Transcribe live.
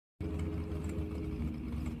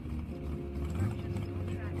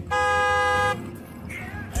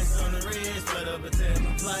All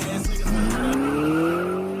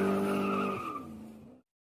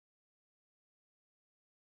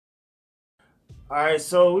right,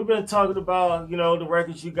 so we've been talking about, the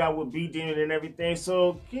records you got with BIETRUN and everything.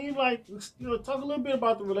 So can you talk a little bit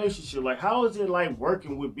about the relationship? Like, how is it like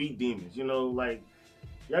working with BIETRUN? Like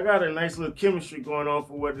y'all got a nice little chemistry going on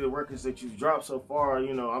for what the records that you've dropped so far.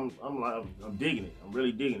 I'm digging it. I'm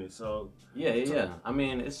really digging it. So yeah. I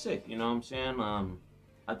mean, it's sick. You know what I'm saying?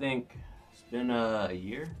 I think it's been a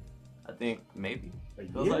year. I think maybe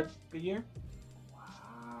it feels like a year.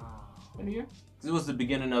 Wow, been a year. 'Cause it was the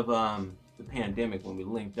beginning of the pandemic when we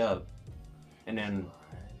linked up, and then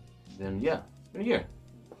yeah, it's been a year.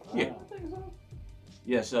 Yeah.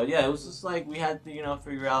 Yeah, so yeah, it was just like we had to,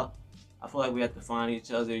 figure out. I feel like we had to find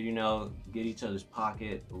each other, get each other's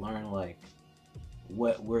pocket, learn like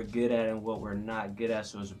what we're good at and what we're not good at.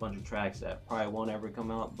 So there's a bunch of tracks that probably won't ever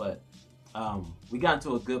come out, but we got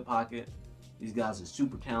into a good pocket. These guys are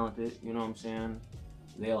super talented, you know what I'm saying?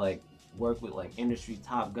 They like work with like industry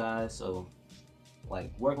top guys, so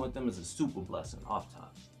like working with them is a super blessing off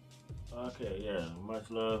top. Okay, yeah.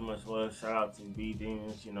 Much love, much love. Shout out to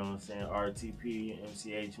BIETRUN, you know what I'm saying? RTP,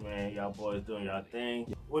 MCH, man. Y'all boys doing y'all thing.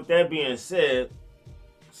 Yeah. With that being said,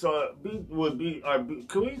 so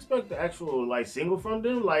can we expect the actual like single from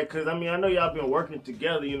them? Like, cause I mean, I know y'all been working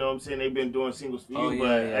together, you know what I'm saying? They've been doing singles for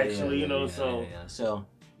you, So,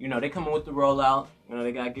 they coming with the rollout.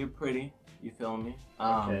 They gotta get pretty. You feel me?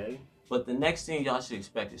 Okay. But the next thing y'all should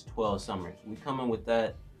expect is 12 Summers. We coming with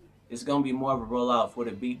that. It's gonna be more of a rollout for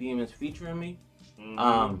the Beat Demons featuring me.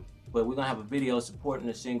 But we're gonna have a video supporting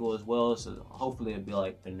the single as well. So hopefully it'll be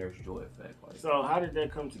like the Nurse Joy effect. Like, so how did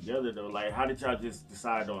that come together though? Like, how did y'all just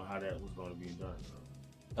decide on how that was gonna be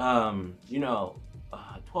done?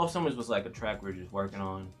 12 Summers was like a track we were just working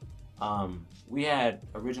on. We had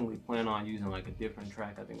originally planned on using like a different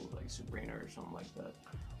track. I think it was like Sabrina or something like that.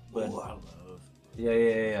 But ooh, I love.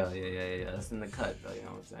 Yeah. That's in the cut though, you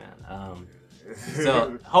know what I'm saying?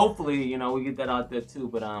 So hopefully, we get that out there too.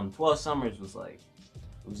 But 12 Summers was like,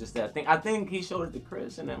 it was just that thing. I think he showed it to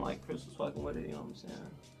Chris, and then like Chris was fucking with it, you know what I'm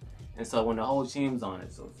saying? And so when the whole team's on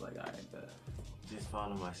it, so it's like, all right, bet. Just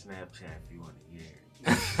follow my Snapchat if you want to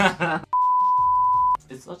hear.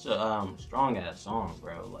 It's such a strong ass song,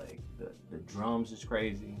 bro. Like the drums is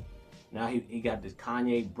crazy. Now he got this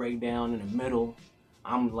Kanye breakdown in the middle.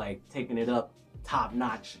 I'm like taking it up top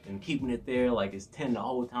notch and keeping it there like it's 10 the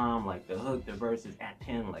whole time. Like the hook, the verse is at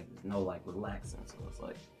 10. Like there's no like relaxing. So it's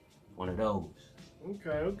like one of those.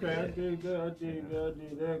 Okay. Yeah. I dig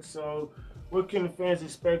that. So what can the fans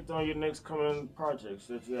expect on your next coming projects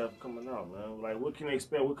that you have coming out, man? Like what can they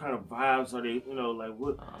expect? What kind of vibes are they? Like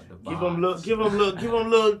what? Give them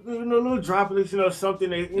little droplets. Something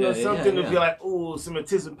they, something to be like, ooh, some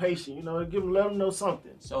anticipation. Let them know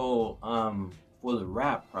something. So for the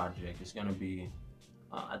rap project, it's gonna be,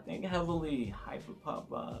 I think, heavily hyper pop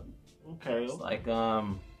vibe. Okay. It's like up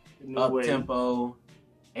tempo,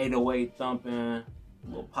 808 thumping, a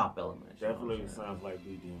little pop element. Definitely sounds like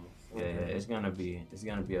BIETRUN. Okay. Yeah, it's gonna be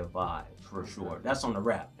a vibe for sure. That's on the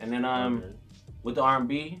rap, and then with the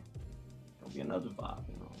R&B, it'll be another vibe.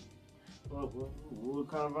 What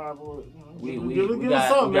kind of vibe? We got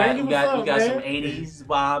some 80s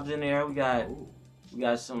vibes in there. We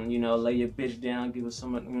got some, lay your bitch down, give us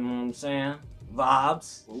some, you know what I'm saying?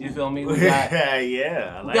 Vibes. You feel me? We got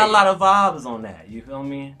yeah. We got a lot of vibes on that. You feel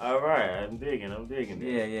me? All right, I'm digging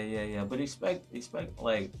it. Yeah. But expect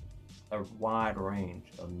like a wide range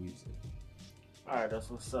of music. All right, that's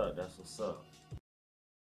what's up.